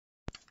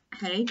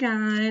Hey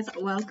guys,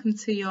 welcome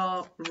to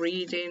your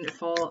reading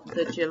for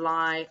the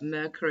July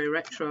Mercury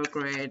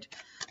Retrograde.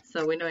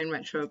 So we know in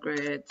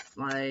retrogrades,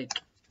 like,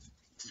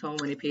 so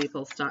many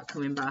people start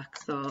coming back.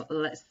 So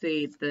let's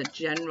see the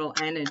general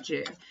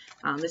energy.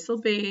 This will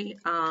be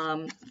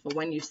for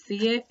when you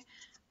see it.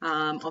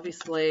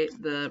 Obviously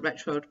the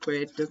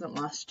retrograde doesn't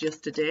last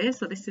just a day,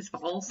 so this is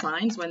for all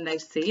signs when they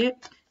see it.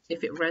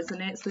 If it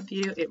resonates with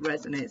you, it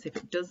resonates. If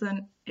it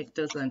doesn't, it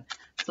doesn't.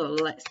 So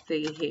let's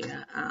see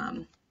here.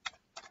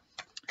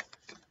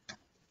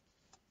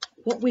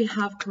 What we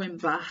have coming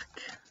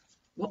back,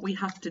 what we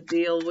have to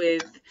deal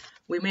with.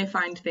 We may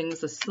find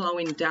things are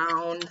slowing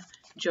down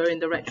during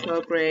the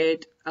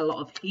retrograde, a lot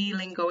of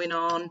healing going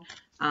on,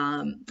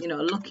 you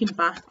know, looking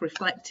back,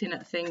 reflecting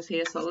at things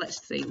here. So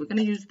let's see, we're going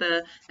to use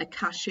the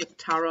Akashic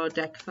Tarot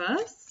deck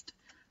first.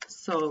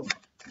 So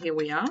here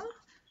we are.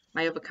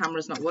 My other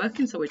camera's not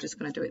working, so we're just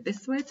going to do it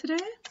this way today.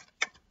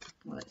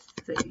 Let's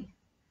see.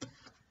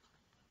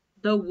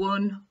 The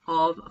One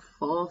of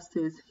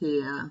Forces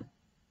here.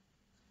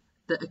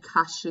 The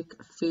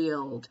Akashic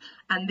field,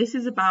 and this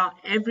is about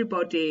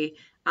everybody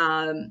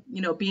you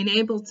know, being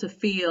able to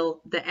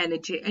feel the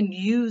energy and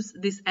use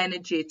this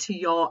energy to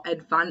your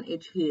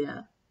advantage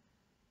here.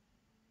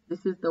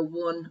 This is the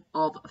One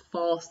of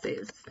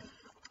Forces.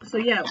 So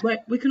yeah,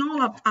 we can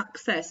all have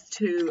access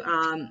to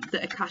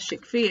the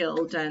Akashic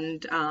field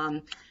and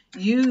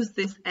use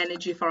this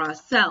energy for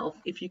ourselves.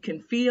 If you can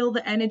feel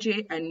the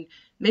energy, and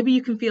maybe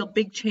you can feel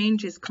big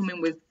changes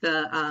coming with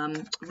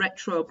the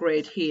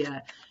retrograde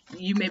here,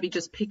 you may be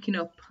just picking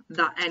up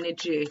that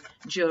energy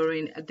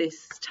during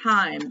this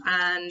time.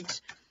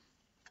 And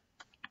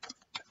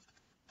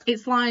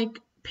it's like,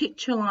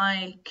 picture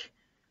like,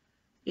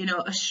 you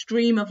know, a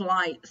stream of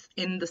lights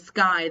in the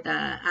sky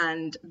there,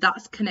 and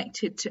that's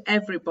connected to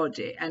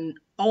everybody and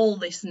all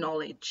this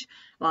knowledge.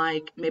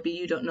 Like, maybe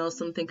you don't know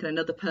something and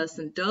another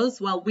person does.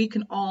 Well, we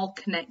can all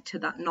connect to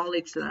that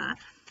knowledge there.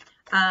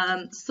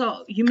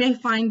 So you may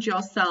find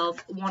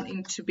yourself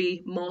wanting to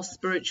be more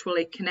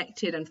spiritually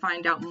connected and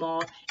find out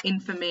more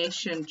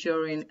information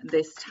during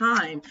this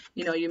time.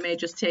 You know, you may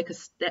just take a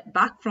step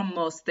back from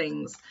most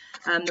things.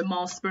 The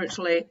more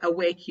spiritually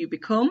awake you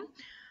become,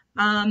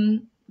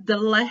 the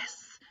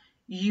less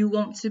you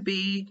want to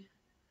be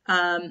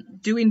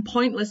doing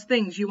pointless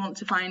things. You want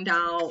to find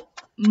out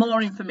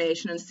more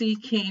information and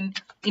seeking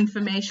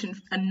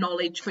information and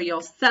knowledge for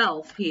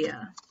yourself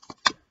here.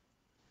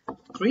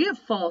 Three of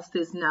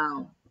Forces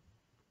now.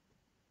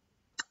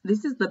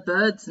 This is the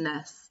bird's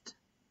nest.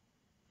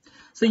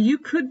 So you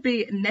could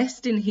be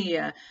nesting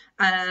here,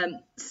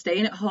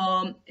 staying at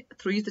home.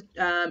 Three's,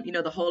 you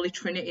know, the Holy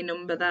Trinity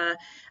number there.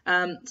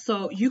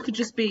 So you could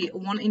just be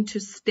wanting to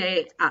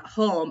stay at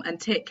home and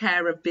take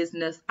care of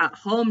business at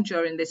home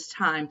during this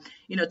time.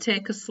 You know,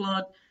 take a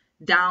slow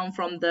down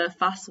from the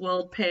fast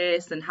world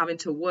pace and having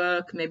to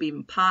work, maybe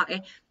even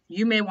party.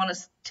 You may want to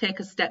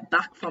take a step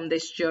back from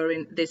this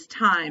during this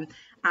time.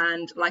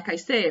 And like I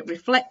say,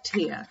 reflect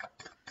here.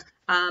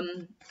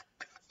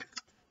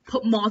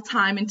 Put more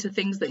time into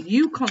things that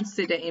you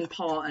consider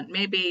important.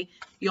 Maybe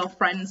your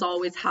friends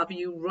always have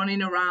you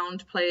running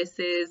around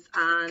places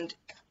and,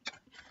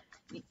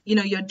 you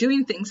know, you're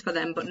doing things for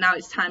them, but now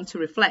it's time to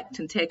reflect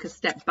and take a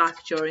step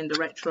back during the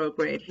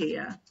retrograde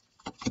here.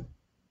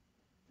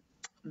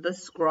 The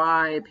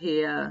Scribe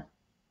here.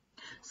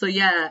 So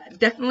yeah,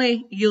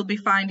 definitely you'll be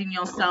finding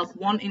yourself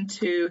wanting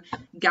to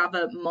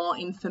gather more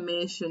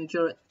information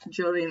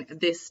during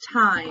this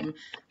time.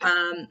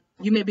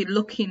 You may be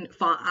looking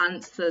for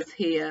answers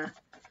here.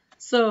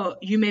 So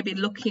you may be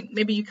looking,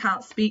 maybe you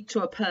can't speak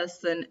to a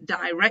person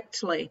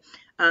directly,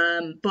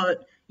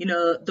 but you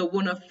know, the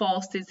One of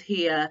Forces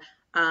here,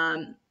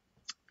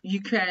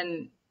 you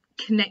can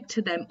connect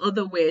to them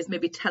other ways,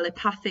 maybe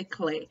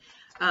telepathically.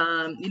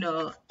 You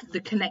know,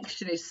 the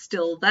connection is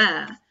still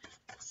there.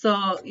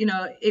 So, you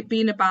know, it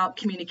being about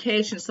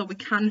communication. So we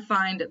can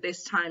find at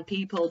this time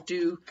people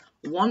do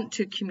want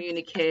to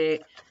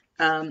communicate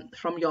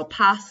from your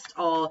past,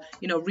 or,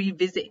 you know,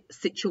 revisit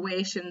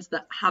situations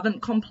that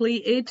haven't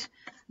completed.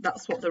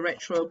 That's what the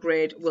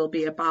retrograde will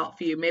be about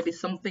for you. Maybe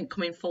something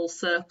coming full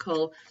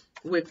circle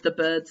with the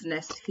bird's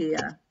nest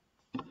here.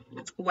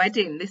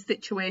 Wedding. This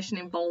situation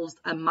involves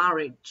a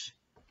marriage.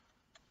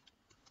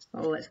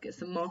 So let's get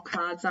some more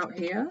cards out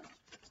here.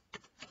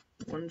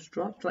 One's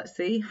dropped. Let's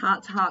see.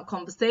 Heart-to-heart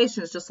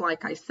conversations, just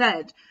like I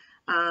said.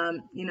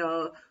 You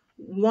know,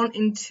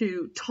 wanting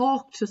to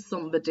talk to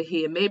somebody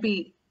here.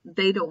 Maybe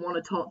they don't want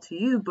to talk to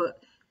you,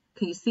 but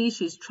can you see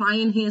she's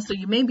trying here? So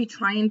you may be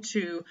trying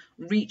to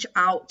reach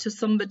out to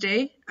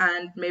somebody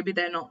and maybe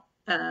they're not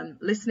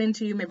listening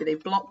to you. Maybe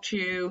they've blocked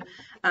you.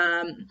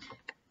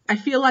 I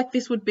feel like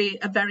this would be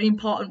a very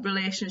important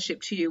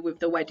relationship to you with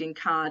the wedding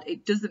card.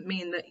 It doesn't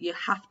mean that you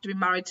have to be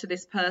married to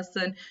this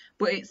person,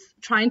 but it's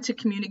trying to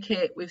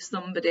communicate with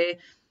somebody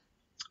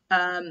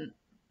that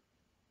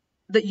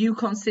you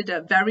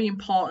consider very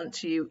important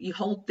to you. You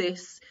hold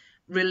this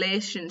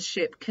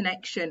relationship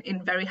connection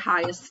in very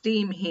high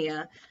esteem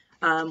here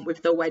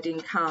with the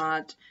wedding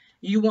card.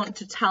 you want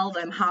to tell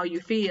them how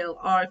you feel,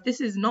 or if this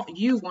is not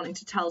you wanting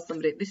to tell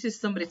somebody, this is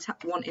somebody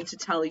wanting to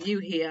tell you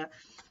here.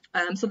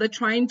 So they're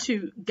trying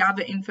to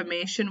gather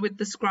information with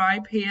the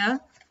scribe here.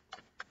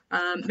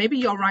 Maybe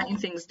you're writing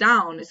things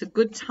down. It's a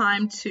good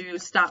time to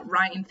start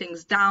writing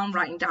things down,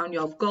 writing down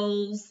your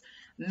goals,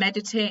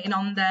 meditating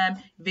on them,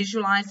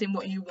 visualizing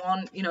what you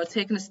want, you know,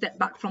 taking a step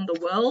back from the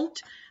world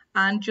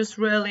and just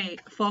really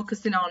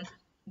focusing on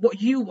what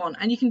you want.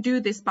 And you can do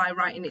this by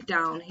writing it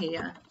down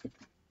here.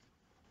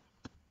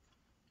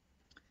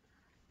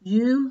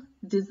 You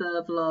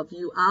deserve love.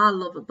 You are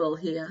lovable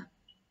here.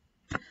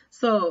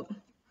 So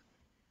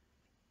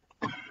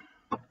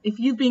if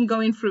you've been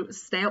going through,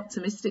 stay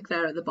optimistic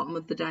there at the bottom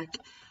of the deck.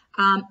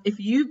 If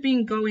you've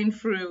been going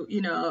through,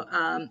 you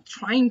know,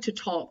 trying to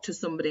talk to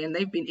somebody and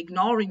they've been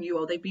ignoring you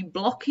or they've been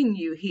blocking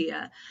you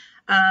here,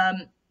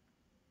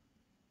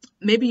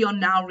 maybe you're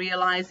now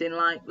realizing,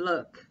 like,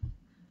 look,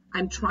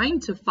 I'm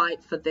trying to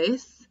fight for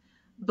this,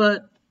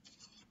 but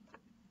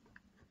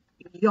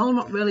you're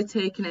not really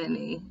taking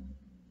any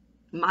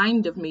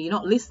mind of me. You're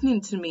not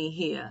listening to me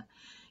here.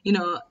 You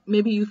know,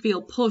 maybe you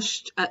feel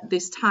pushed at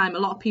this time. A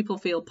lot of people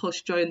feel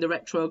pushed during the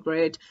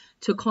retrograde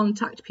to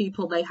contact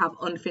people they have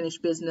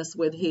unfinished business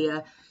with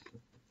here.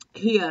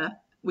 Here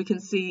we can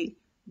see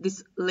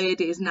this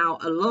lady is now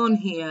alone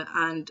here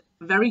and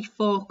very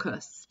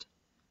focused.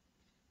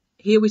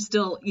 Here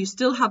you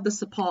still have the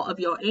support of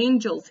your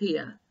angels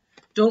here.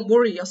 Don't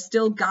worry, you're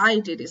still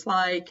guided. It's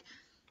like,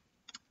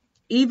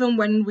 even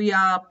when we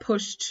are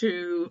pushed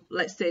to,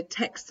 let's say,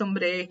 text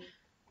somebody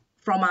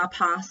from our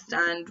past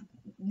and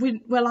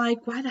we're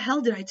like, why the hell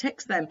did I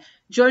text them?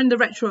 During the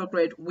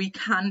retrograde, we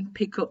can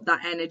pick up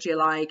that energy,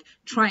 like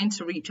trying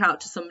to reach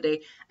out to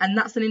somebody. And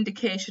that's an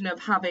indication of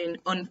having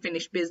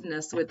unfinished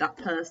business with that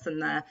person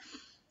there.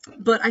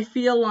 But I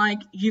feel like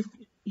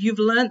you've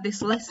learned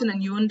this lesson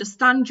and you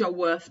understand your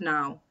worth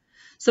now.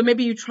 So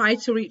maybe you try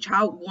to reach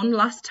out one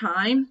last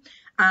time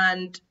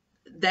and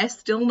they're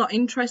still not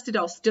interested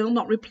or still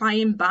not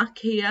replying back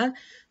here.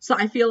 So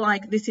I feel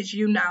like this is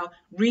you now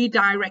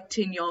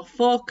redirecting your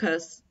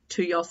focus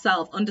to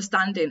yourself,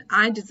 understanding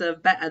I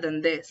deserve better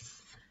than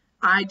this.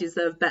 I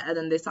deserve better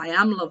than this. I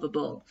am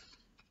lovable.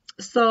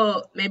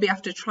 So maybe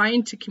after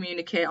trying to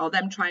communicate or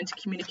them trying to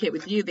communicate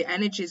with you, the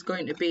energy is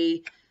going to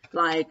be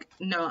like,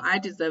 no, I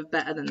deserve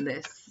better than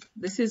this.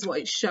 This is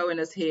what it's showing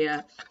us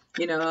here.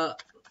 You know,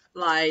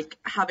 like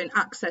having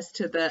access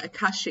to the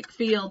Akashic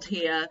field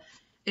here.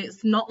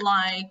 It's not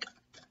like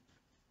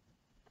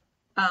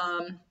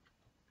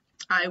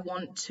I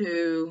want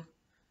to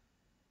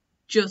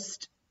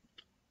just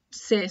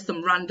say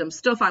some random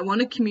stuff. I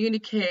want to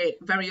communicate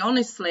very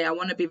honestly. I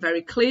want to be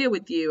very clear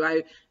with you.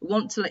 I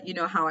want to let you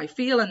know how I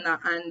feel and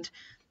that. And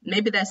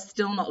maybe they're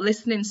still not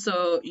listening,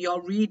 so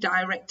you're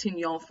redirecting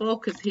your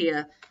focus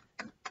here.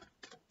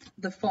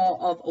 The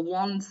Four of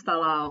Wands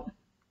fell out.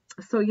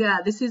 So yeah,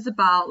 this is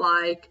about,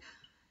 like,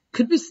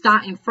 could be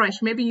starting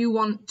fresh. Maybe you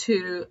want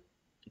to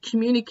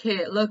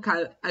communicate, look,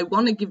 I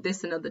want to give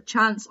this another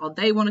chance, or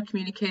they want to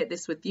communicate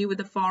this with you with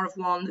the Four of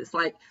Wands. It's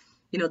like,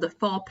 you know, the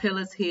four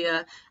pillars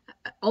here.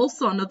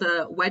 Also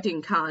another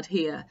wedding card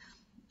here.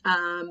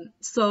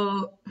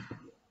 So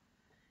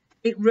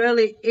it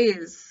really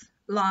is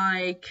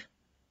like,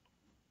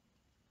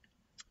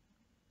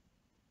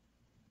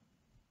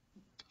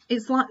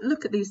 it's like,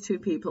 look at these two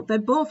people. They're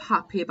both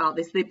happy about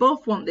this. They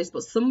both want this,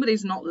 but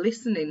somebody's not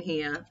listening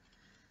here.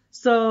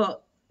 So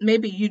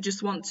maybe you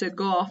just want to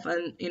go off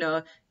and, you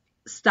know,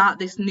 start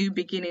this new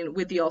beginning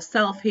with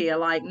yourself here.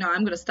 Like, no,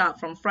 I'm going to start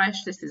from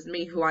fresh. This is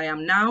me, who I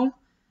am now.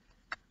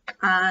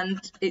 And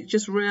it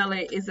just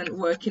really isn't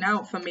working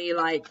out for me,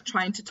 like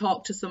trying to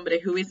talk to somebody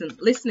who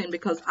isn't listening,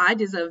 because I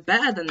deserve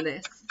better than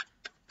this.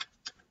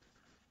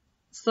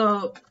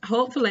 So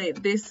hopefully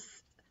this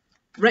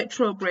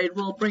retrograde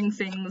will bring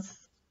things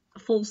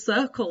full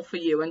circle for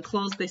you and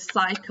close this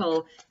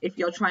cycle if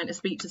you're trying to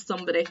speak to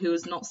somebody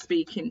who's not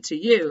speaking to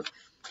you.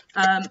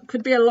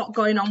 Could be a lot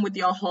going on with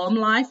your home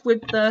life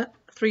with the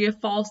Three of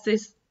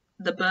Forces,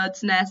 the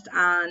Bird's Nest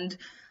and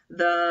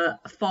the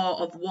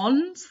Four of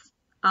Wands.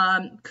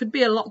 Could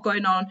be a lot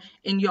going on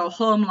in your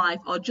home life,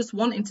 or just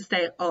wanting to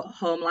stay at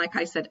home. Like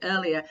I said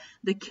earlier,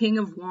 the King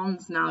of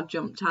Wands now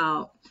jumped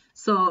out.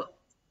 So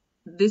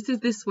this is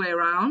this way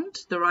around,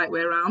 the right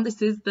way around.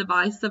 This is the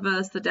vice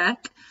versa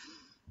deck.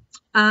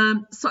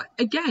 So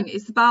again,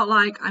 it's about,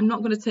 like, I'm not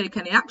going to take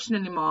any action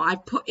anymore.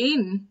 I've put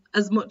in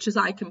as much as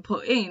I can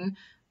put in,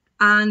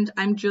 and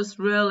I'm just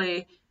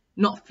really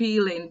not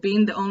feeling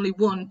being the only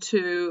one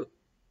to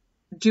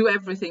do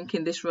everything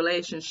in this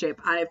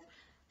relationship. I've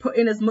put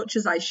in as much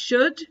as I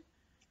should.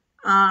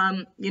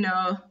 You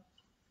know,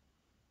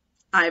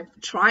 I've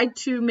tried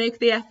to make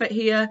the effort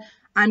here.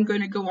 I'm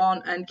going to go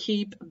on and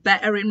keep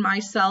bettering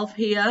myself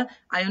here.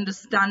 I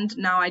understand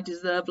now I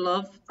deserve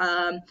love.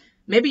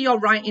 Maybe you're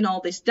writing all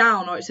this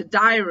down, or it's a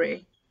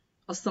diary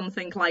or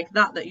something like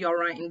that that you're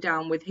writing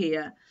down with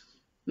here.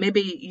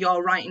 Maybe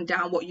you're writing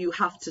down what you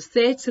have to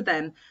say to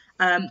them,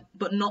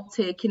 but not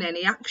taking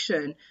any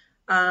action.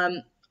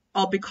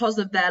 Or because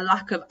of their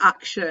lack of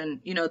action,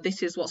 you know,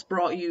 this is what's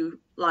brought you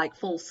like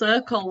full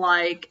circle,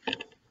 like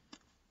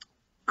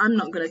I'm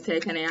not going to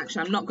take any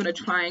action. I'm not going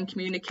to try and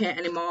communicate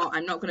anymore.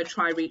 I'm not going to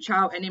try reach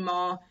out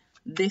anymore.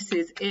 This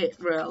is it,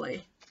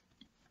 really.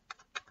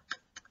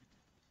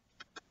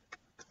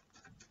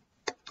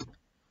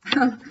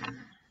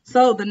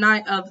 So the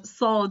Knight of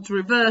Swords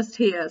reversed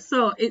here.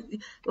 So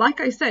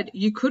like I said,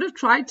 you could have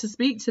tried to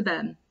speak to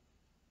them.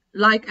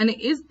 And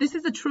this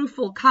is a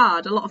truthful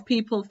card. A lot of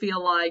people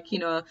feel like, you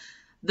know,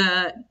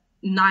 the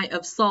Knight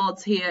of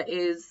Swords here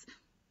is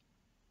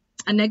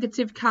a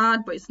negative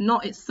card, but it's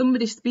not. It's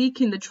somebody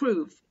speaking the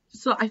truth.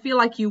 So I feel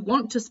like you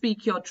want to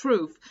speak your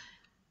truth.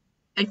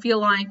 I feel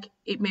like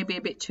it may be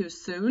a bit too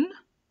soon.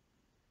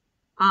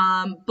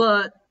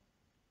 But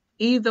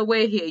either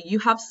way here, you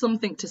have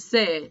something to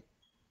say.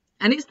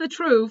 And it's the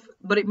truth,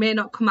 but it may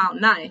not come out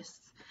nice.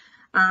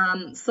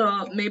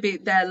 So maybe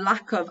their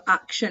lack of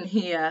action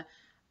here,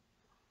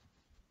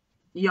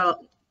 you're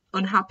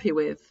unhappy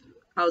with.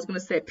 I was going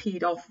to say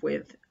peed off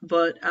with,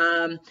 but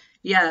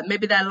yeah,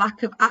 maybe their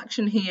lack of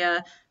action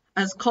here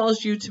has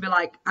caused you to be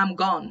like, I'm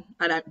gone,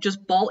 and I'm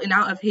just bolting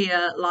out of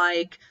here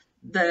like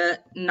the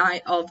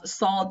Knight of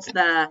Swords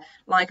there.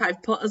 Like,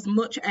 I've put as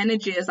much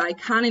energy as I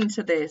can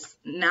into this.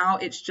 Now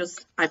it's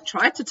just, I've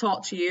tried to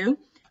talk to you.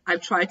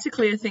 I've tried to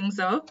clear things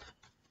up.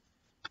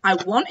 I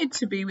wanted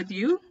to be with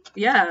you.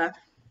 Yeah.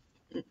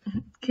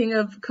 King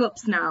of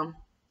Cups now.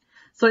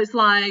 So it's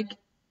like,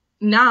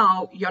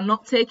 now you're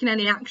not taking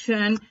any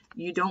action.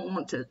 You don't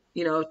want to,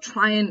 you know,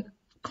 try and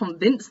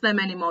convince them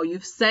anymore.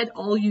 You've said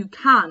all you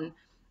can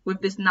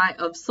with this Knight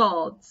of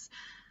Swords.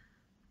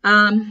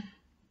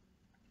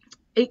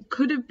 It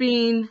could have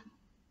been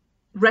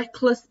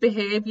reckless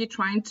behavior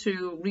trying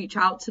to reach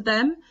out to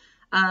them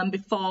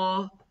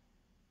before,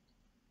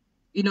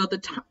 you know,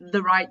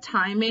 the right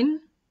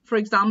timing. For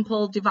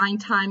example, divine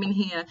timing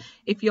here.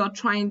 If you're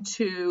trying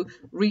to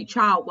reach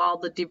out while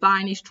the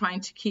divine is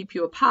trying to keep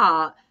you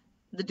apart,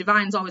 the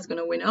divine's always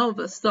going to win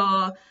over.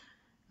 So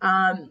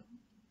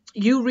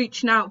you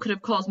reaching out could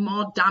have caused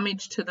more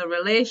damage to the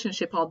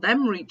relationship, or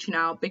them reaching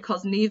out,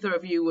 because neither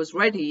of you was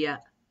ready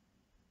yet.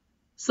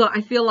 So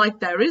I feel like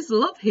there is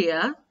love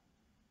here,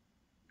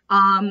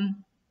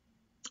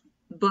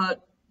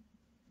 but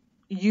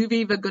you've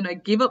either going to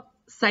give up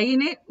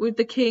saying it with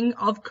the King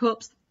of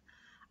Cups,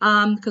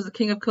 because the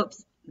King of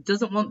Cups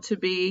doesn't want to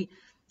be,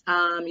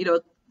 you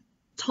know,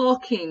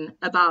 talking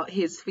about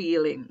his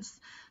feelings.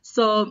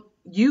 So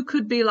you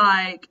could be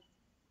like,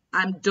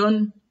 I'm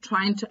done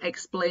trying to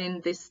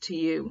explain this to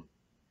you.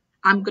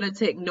 I'm going to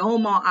take no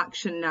more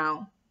action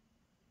now.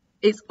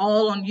 It's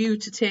all on you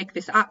to take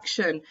this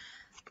action.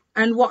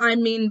 And what I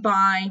mean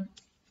by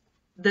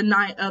the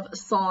Knight of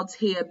Swords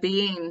here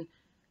being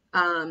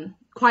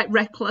quite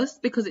reckless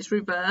because it's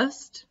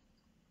reversed.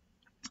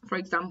 For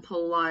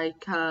example,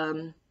 like,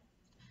 you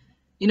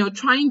know,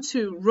 trying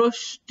to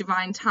rush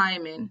divine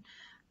timing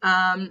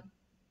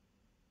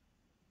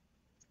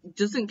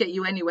doesn't get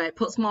you anywhere. It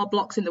puts more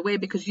blocks in the way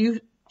because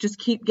you just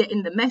keep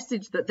getting the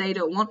message that they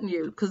don't want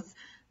you. Because,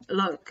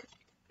 look,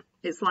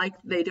 it's like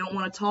they don't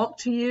want to talk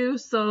to you.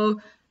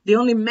 So the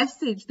only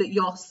message that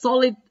you're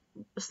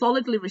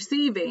solidly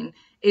receiving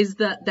is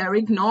that they're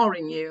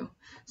ignoring you.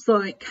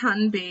 So it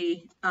can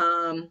be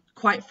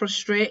quite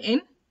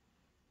frustrating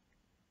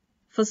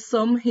for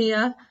some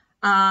here.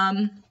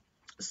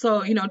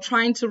 So, you know,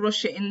 trying to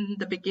rush it in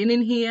the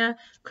beginning here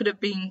could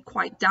have been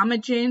quite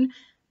damaging.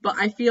 But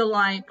I feel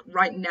like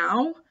right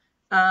now,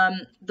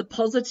 the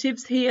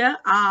positives here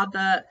are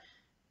that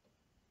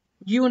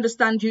you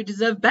understand you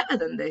deserve better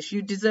than this.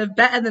 You deserve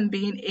better than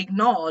being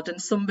ignored and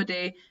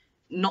somebody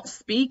not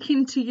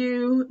speaking to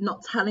you,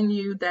 not telling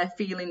you their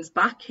feelings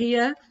back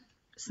here.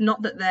 It's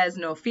not that there's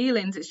no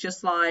feelings. It's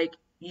just like,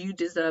 you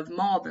deserve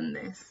more than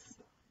this.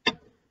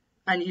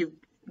 And you've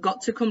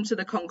got to come to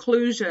the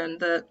conclusion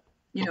that,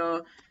 you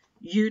know,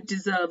 you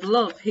deserve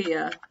love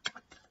here.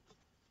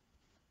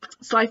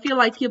 So I feel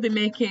like you'll be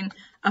making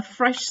a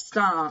fresh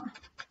start.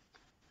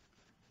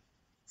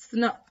 It's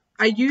not,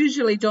 I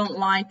usually don't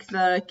like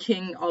the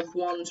King of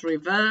Wands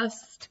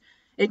reversed.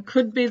 It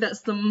could be that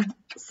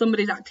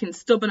somebody's acting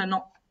stubborn and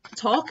not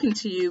talking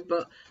to you,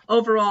 but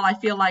overall I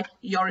feel like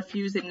you're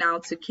refusing now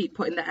to keep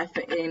putting the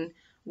effort in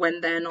when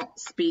they're not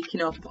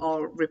speaking up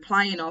or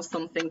replying or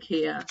something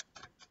here.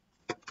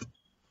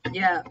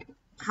 Yeah,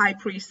 High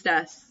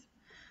Priestess.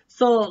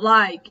 So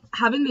like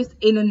having this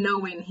inner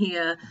knowing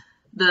here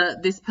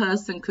that this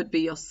person could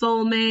be your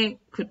soulmate,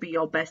 could be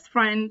your best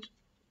friend,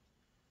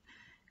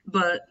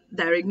 but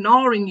they're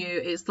ignoring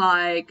you. It's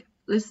like,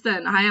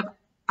 listen, I have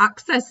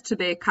access to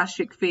the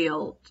Akashic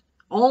field,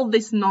 all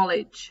this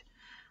knowledge.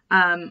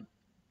 I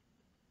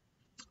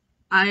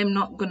am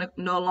not going to,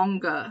 no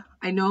longer,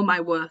 I know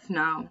my worth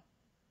now.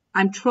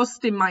 I'm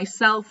trusting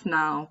myself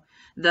now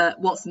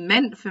that what's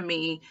meant for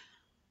me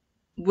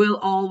will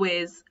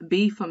always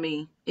be for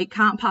me. It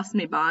can't pass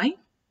me by.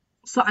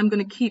 So I'm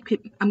going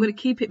to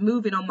keep it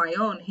moving on my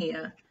own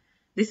here.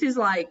 This is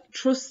like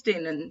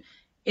trusting and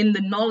in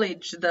the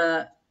knowledge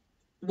that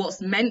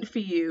what's meant for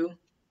you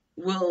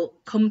will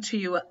come to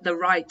you at the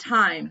right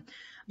time.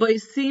 But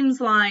it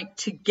seems like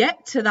to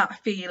get to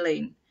that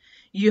feeling,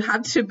 you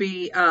had to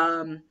be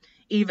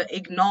either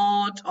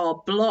ignored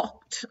or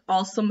blocked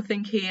or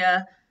something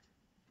here.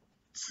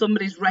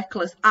 Somebody's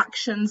reckless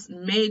actions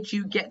made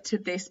you get to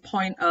this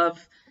point of,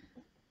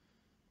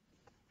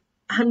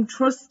 I'm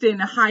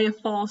trusting a higher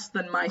force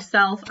than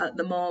myself at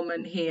the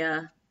moment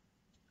here.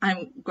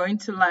 I'm going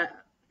to let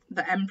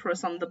the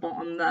Empress on the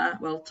bottom there,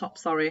 well, top,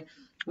 sorry,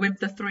 with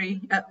the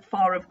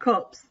 4 of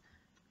Cups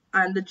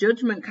and the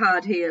Judgment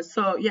card here.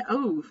 So, yeah,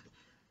 oh,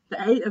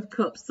 the 8 of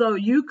Cups. So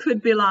you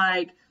could be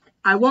like,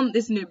 I want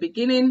this new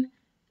beginning.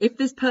 If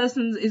this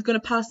person is going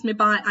to pass me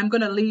by, I'm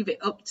going to leave it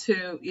up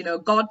to, you know,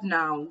 God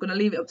now. I'm going to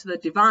leave it up to the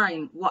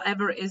divine,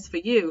 whatever it is for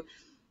you.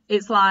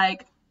 It's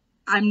like,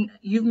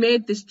 you've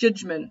made this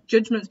judgment.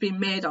 Judgment's been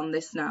made on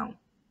this now.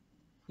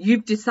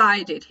 You've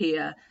decided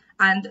here.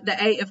 And the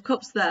 8 of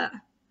Cups there.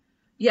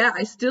 Yeah,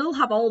 I still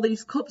have all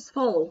these cups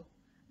full.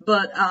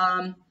 But,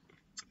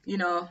 you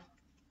know,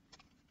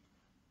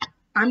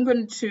 I'm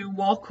going to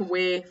walk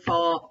away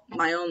for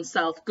my own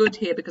self-good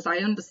here, because I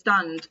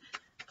understand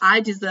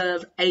I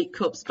deserve 8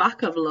 cups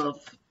back of love.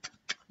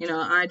 You know,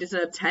 I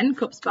deserve 10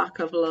 cups back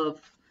of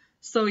love.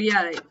 So,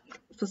 yeah,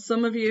 for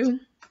some of you.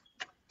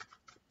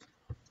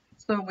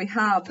 So we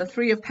have the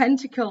 3 of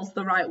Pentacles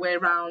the right way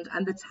around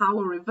and the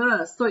Tower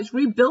reversed. So it's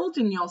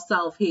rebuilding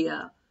yourself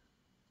here,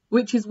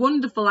 which is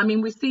wonderful. I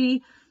mean, we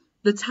see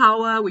the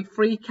Tower, we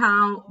freak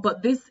out,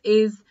 but this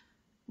is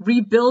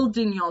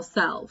rebuilding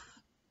yourself,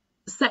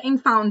 setting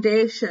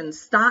foundations,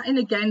 starting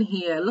again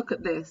here. Look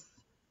at this.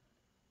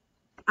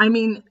 I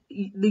mean,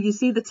 you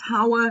see the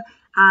Tower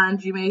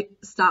and you may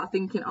start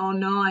thinking, oh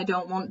no, I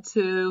don't want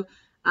to,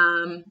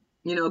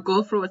 you know,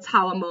 go through a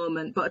Tower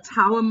moment. But a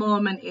Tower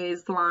moment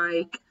is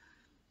like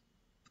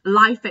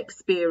life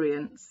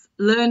experience,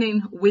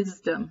 learning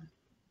wisdom.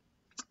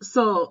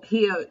 So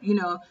here, you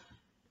know,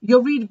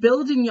 you're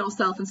rebuilding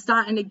yourself and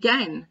starting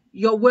again.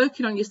 You're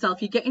working on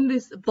yourself. You're getting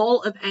this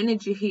ball of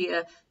energy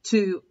here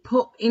to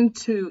put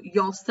into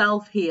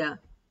yourself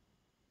here.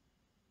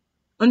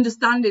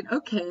 Understanding,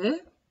 okay,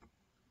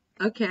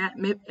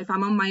 if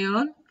I'm on my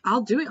own,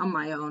 I'll do it on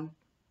my own.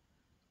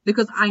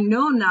 Because I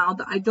know now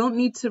that I don't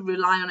need to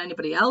rely on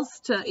anybody else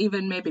to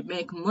even maybe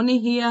make money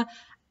here.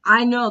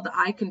 I know that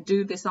I can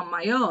do this on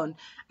my own.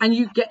 And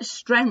you get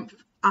strength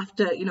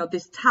after, you know,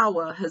 this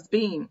Tower has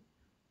been.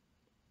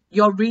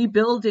 You're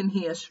rebuilding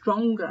here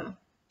stronger.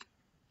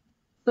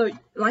 So,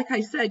 like I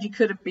said, you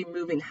could have been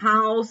moving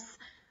house,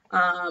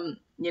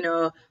 you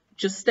know,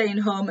 just staying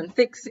home and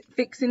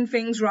fixing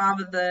things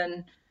rather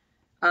than,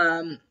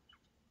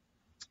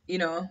 you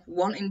know,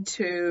 wanting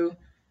to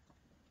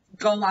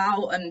go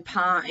out and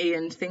party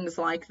and things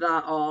like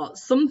that, or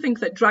something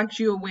that drags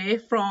you away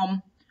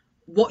from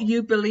what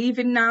you believe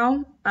in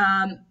now.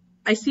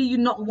 I see you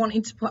not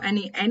wanting to put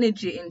any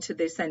energy into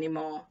this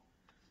anymore.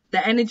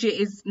 The energy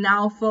is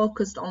now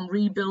focused on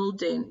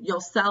rebuilding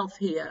yourself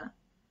here.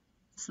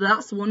 So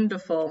that's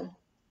wonderful.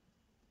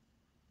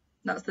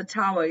 That's the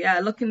Tower.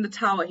 Yeah, look in the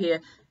Tower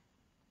here.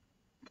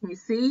 Can you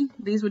see?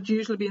 These would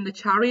usually be in the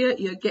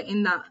Chariot. You're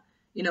getting that,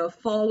 you know,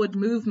 forward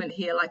movement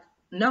here. Like,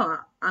 no,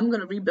 I'm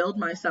going to rebuild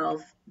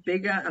myself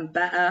bigger and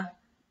better.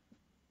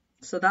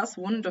 So that's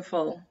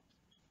wonderful.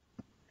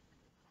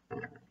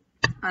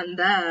 And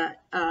there,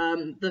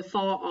 the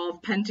 4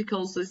 of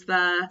Pentacles is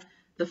there.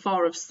 The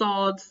 4 of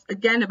Swords,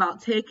 again,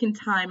 about taking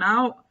time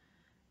out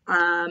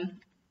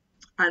and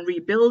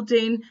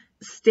rebuilding,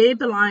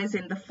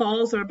 stabilizing. The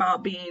 4s are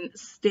about being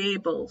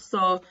stable.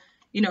 So,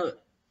 you know,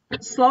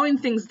 slowing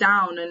things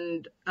down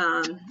and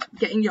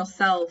getting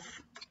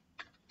yourself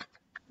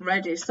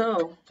ready.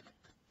 So,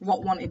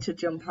 what wanted to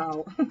jump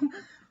out?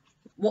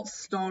 What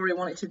story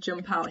wanted to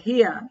jump out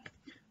here?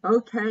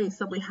 Okay,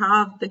 so we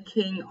have the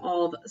King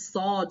of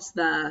Swords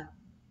there.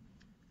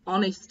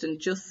 Honest and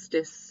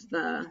justice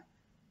there.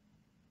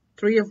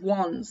 3 of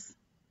Wands.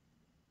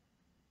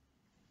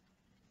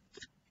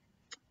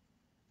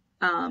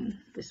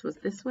 This was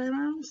this way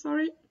around,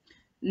 sorry.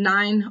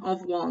 9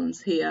 of Wands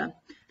here.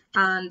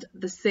 And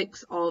the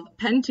 6 of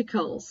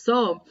Pentacles.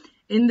 So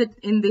in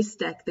this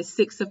deck, the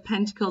 6 of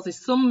Pentacles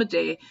is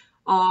somebody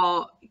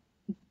are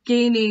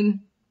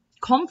gaining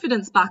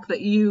confidence back,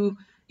 that you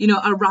know,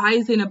 are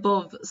rising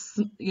above,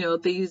 you know,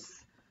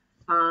 these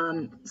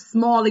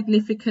small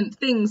significant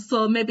things.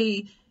 So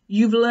maybe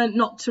you've learned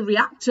not to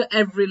react to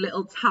every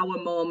little Tower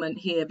moment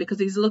here, because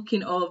he's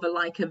looking over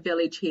like a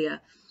village here.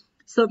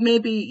 So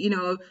maybe, you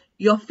know,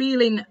 you're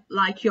feeling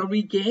like you're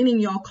regaining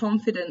your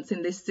confidence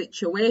in this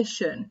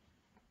situation.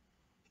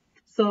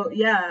 So,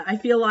 yeah, I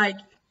feel like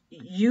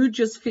you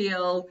just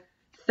feel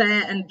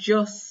fair and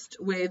just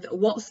with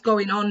what's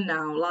going on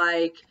now.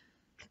 Like,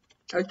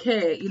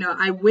 okay, you know,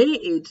 I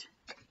waited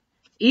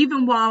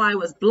even while I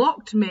was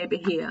blocked maybe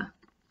here.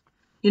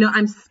 You know,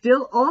 I'm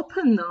still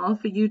open, though,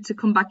 for you to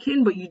come back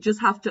in, but you just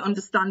have to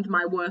understand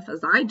my worth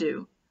as I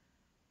do.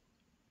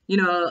 You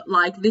know,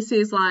 like, this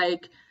is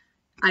like,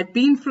 I've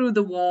been through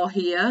the war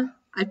here.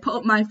 I put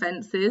up my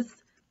fences.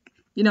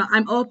 You know,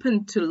 I'm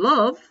open to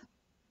love,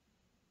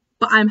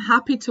 But I'm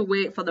happy to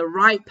wait for the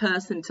right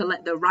person to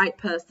let the right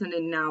person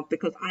in now,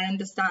 because I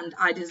understand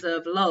I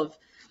deserve love.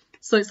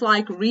 So it's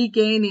like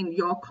regaining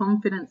your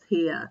confidence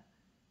here.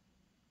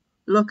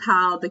 Look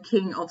how the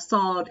King of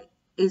Swords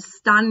is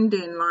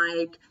standing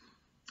like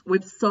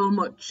with so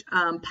much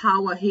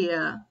power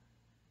here,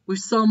 with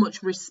so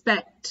much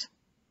respect.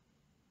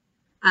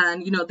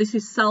 And, you know, this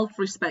is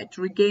self-respect,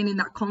 regaining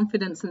that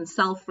confidence and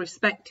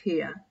self-respect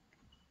here.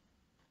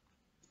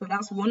 So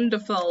that's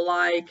wonderful.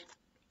 Like,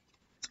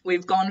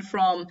 we've gone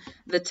from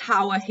the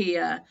Tower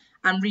here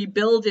and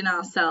rebuilding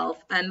ourselves.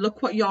 And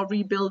look what you're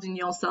rebuilding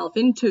yourself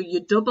into.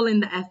 You're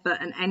doubling the effort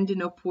and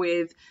ending up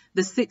with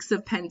the Six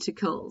of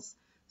Pentacles.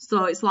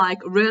 So it's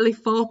like really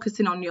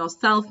focusing on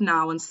yourself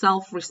now and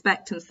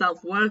self-respect and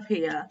self-worth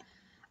here.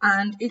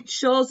 And it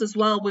shows as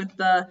well with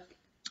the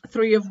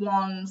Three of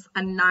Wands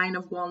and Nine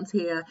of Wands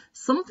here.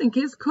 Something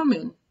is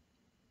coming.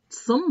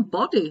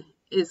 Somebody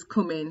is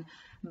coming.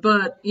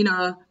 But, you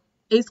know,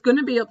 it's going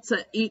to be up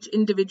to each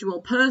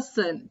individual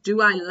person.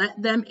 Do I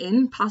let them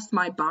in past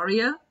my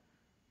barrier?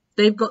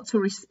 They've got to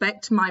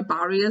respect my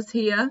barriers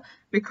here,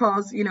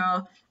 because, you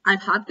know,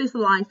 I've had this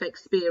life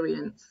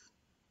experience.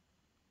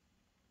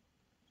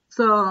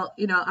 So,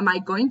 you know, am I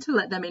going to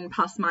let them in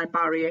past my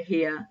barrier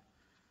here?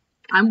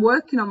 I'm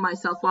working on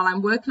myself. While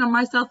I'm working on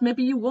myself,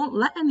 maybe you won't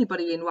let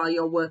anybody in while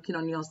you're working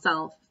on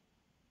yourself.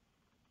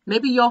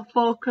 Maybe you're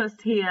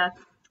focused here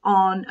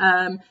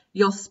on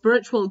your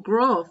spiritual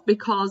growth,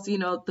 because, you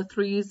know, the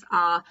threes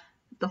are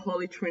the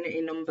Holy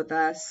Trinity number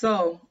there.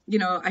 So, you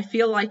know, I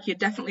feel like you're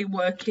definitely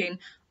working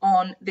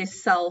on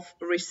this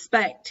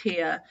self-respect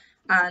here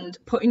and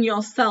putting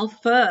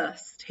yourself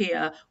first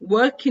here,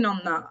 working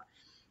on that.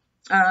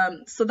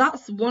 So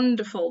that's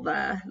wonderful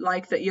there,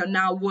 like that you're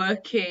now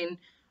working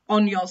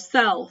on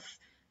yourself.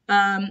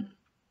 I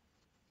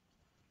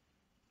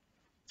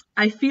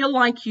feel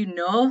like, you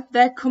know,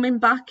 they're coming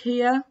back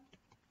here.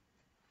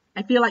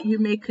 I feel like you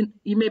may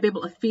be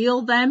able to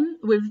feel them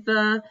with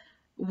the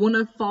One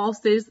of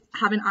Forces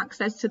having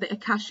access to the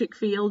Akashic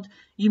field.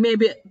 You may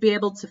be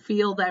able to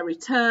feel their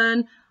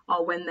return,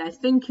 or when they're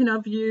thinking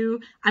of you.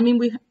 I mean,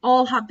 we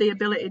all have the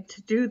ability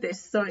to do this,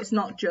 so it's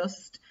not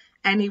just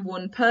any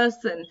one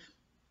person.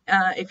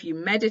 If you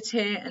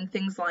meditate and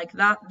things like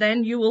that,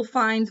 then you will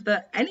find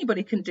that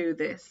anybody can do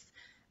this.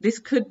 This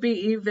could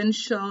be even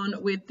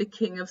shown with the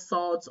King of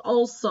Swords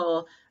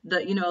also,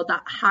 that, you know,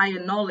 that higher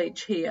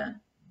knowledge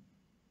here.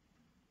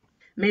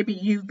 Maybe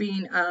you've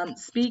been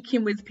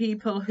speaking with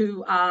people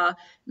who are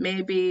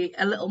maybe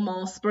a little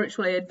more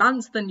spiritually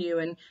advanced than you,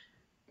 and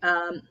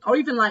or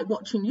even like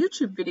watching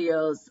YouTube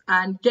videos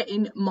and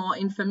getting more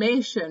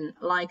information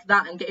like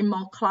that and getting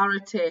more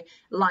clarity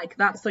like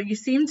that. So you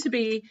seem to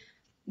be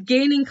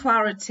gaining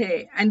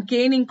clarity and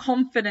gaining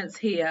confidence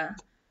here,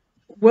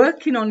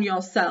 working on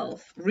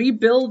yourself,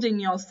 rebuilding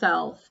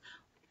yourself,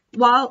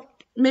 while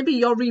maybe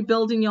you're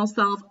rebuilding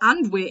yourself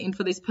and waiting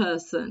for this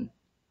person.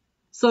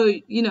 So,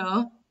 you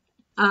know,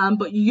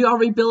 but you're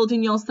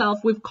rebuilding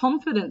yourself with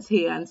confidence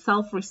here and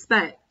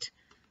self-respect.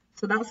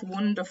 So that's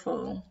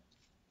wonderful.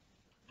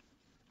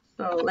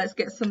 So let's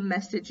get some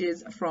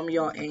messages from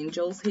your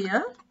angels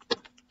here.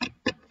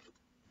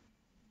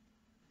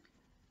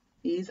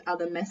 These are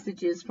the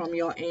messages from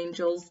your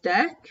angels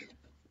deck.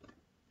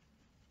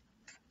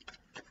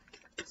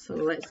 So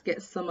let's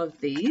get some of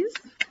these.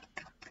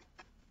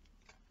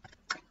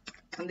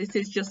 And this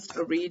is just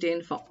a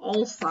reading for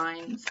all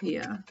signs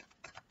here.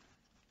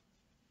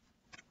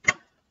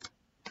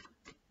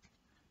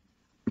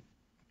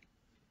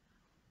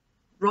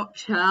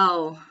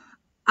 Rochelle,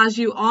 as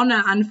you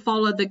honor and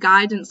follow the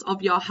guidance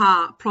of your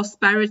heart,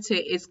 prosperity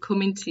is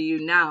coming to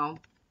you now.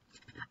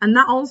 And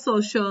that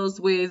also shows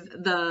with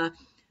the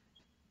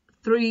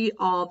Three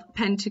of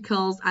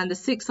Pentacles and the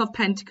Six of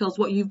Pentacles,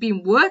 what you've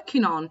been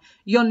working on,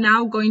 you're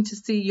now going to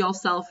see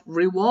yourself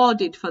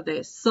rewarded for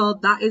this. So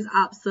that is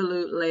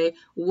absolutely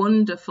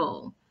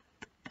wonderful.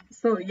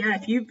 So yeah,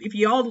 if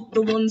you're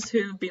the ones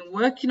who've been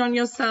working on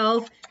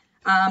yourself,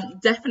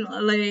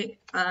 definitely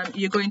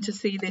you're going to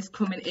see this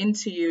coming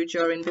into you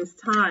during this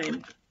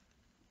time.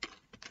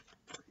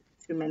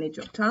 Too many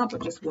jumped out,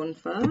 but just one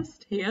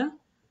first here.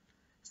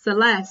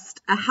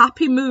 Celeste, a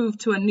happy move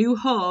to a new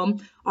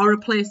home or a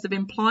place of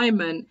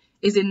employment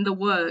is in the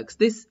works.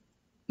 This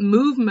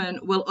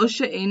movement will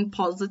usher in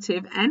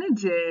positive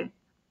energy.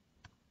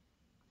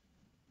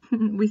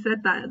 We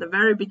said that at the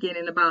very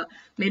beginning about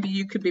maybe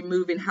you could be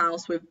moving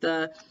house with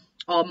the,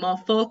 or more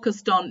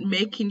focused on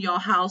making your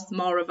house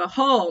more of a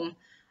home,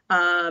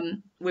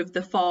 with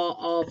the Four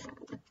of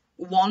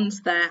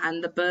Wands there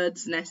and the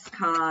Bird's Nest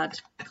card.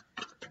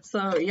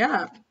 So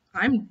yeah,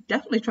 I'm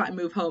definitely trying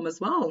to move home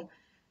as well.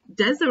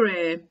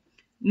 Desiree,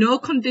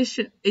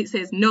 it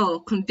says no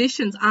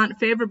conditions aren't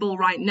favorable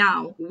right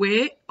now.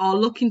 Wait or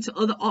look into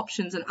other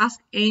options and ask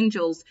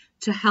angels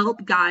to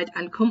help, guide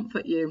and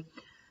comfort you.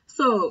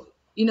 So,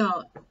 you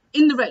know,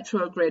 in the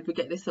retrograde we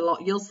get this a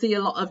lot. You'll see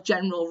a lot of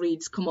general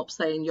reads come up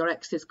saying your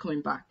ex is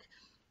coming back.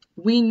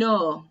 We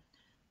know,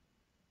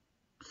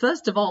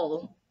 first of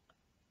all,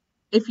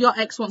 if your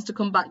ex wants to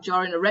come back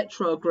during a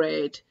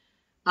retrograde,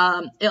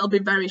 it'll be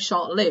very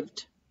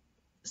short-lived.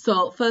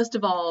 So first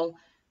of all,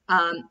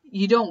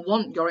 you don't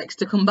want your ex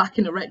to come back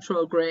in a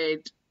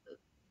retrograde.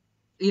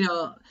 You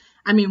know,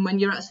 I mean, when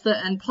you're at a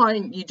certain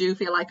point, you do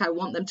feel like I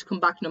want them to come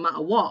back no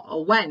matter what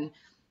or when,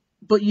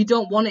 but you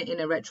don't want it in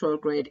a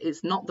retrograde.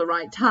 It's not the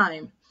right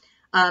time,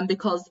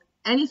 because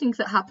anything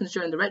that happens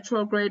during the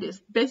retrograde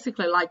is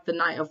basically like the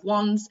Knight of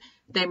Wands.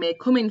 They may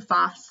come in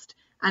fast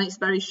and it's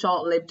very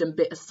short-lived and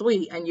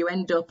bittersweet, and you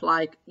end up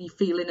like you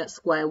feeling at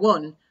square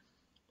one.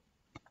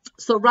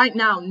 So right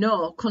now,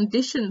 no,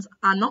 conditions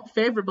are not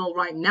favorable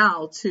right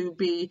now to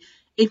be,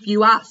 if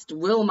you asked,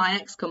 will my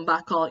ex come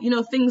back, or, you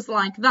know, things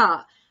like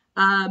that.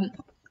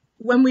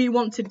 When we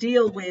want to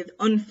deal with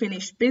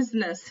unfinished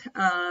business,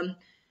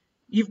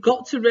 you've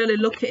got to really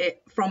look at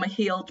it from a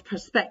healed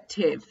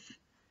perspective.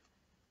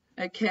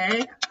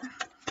 Okay.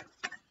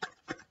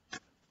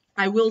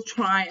 I will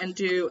try and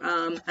do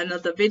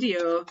another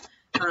video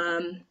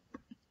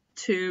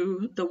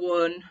to the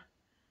one,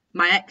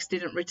 my ex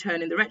didn't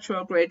return in the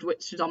retrograde,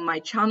 which is on my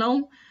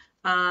channel.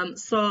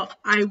 So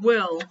I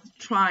will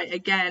try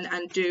again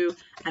and do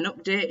an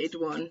updated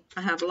one.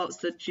 I have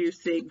lots of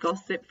juicy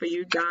gossip for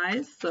you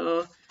guys,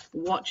 so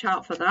watch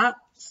out for that.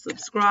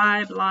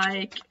 Subscribe,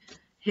 like,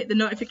 hit the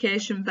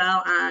notification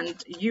bell, and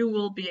you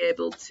will be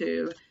able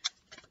to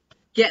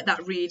get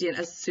that reading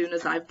as soon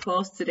as I've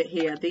posted it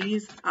here.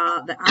 These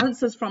are the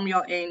answers from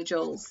your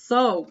angels.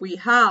 So we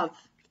have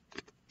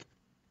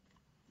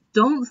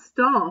don't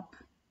stop,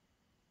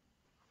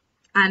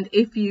 and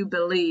if you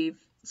believe.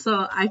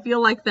 So I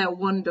feel like they're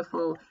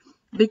wonderful,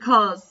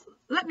 because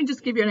let me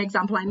just give you an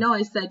example. I know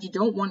I said you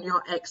don't want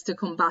your ex to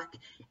come back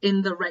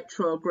in the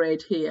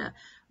retrograde here,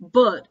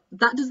 but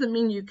that doesn't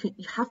mean you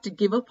have to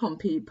give up on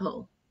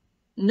people.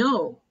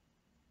 No,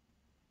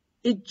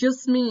 it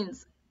just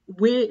means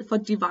wait for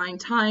divine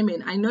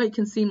timing. I know it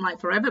can seem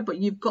like forever, but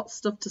you've got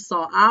stuff to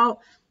sort out.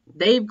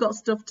 They've got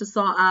stuff to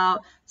sort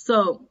out.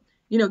 So,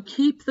 you know,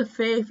 keep the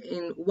faith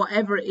in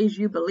whatever it is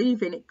you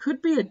believe in. It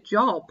could be a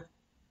job.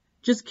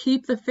 Just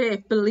keep the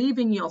faith. Believe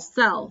in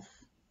yourself.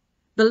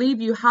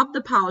 Believe you have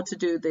the power to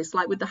do this.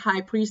 Like with the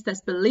High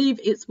Priestess, believe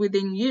it's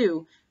within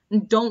you.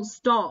 And don't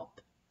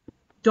stop.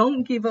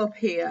 Don't give up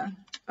here.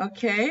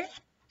 Okay?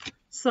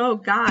 So,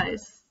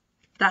 guys,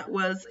 that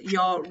was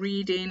your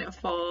reading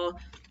for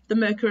the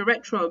Mercury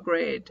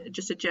Retrograde.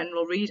 Just a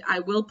general read. I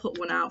will put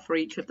one out for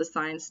each of the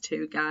signs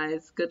too,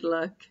 guys. Good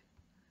luck.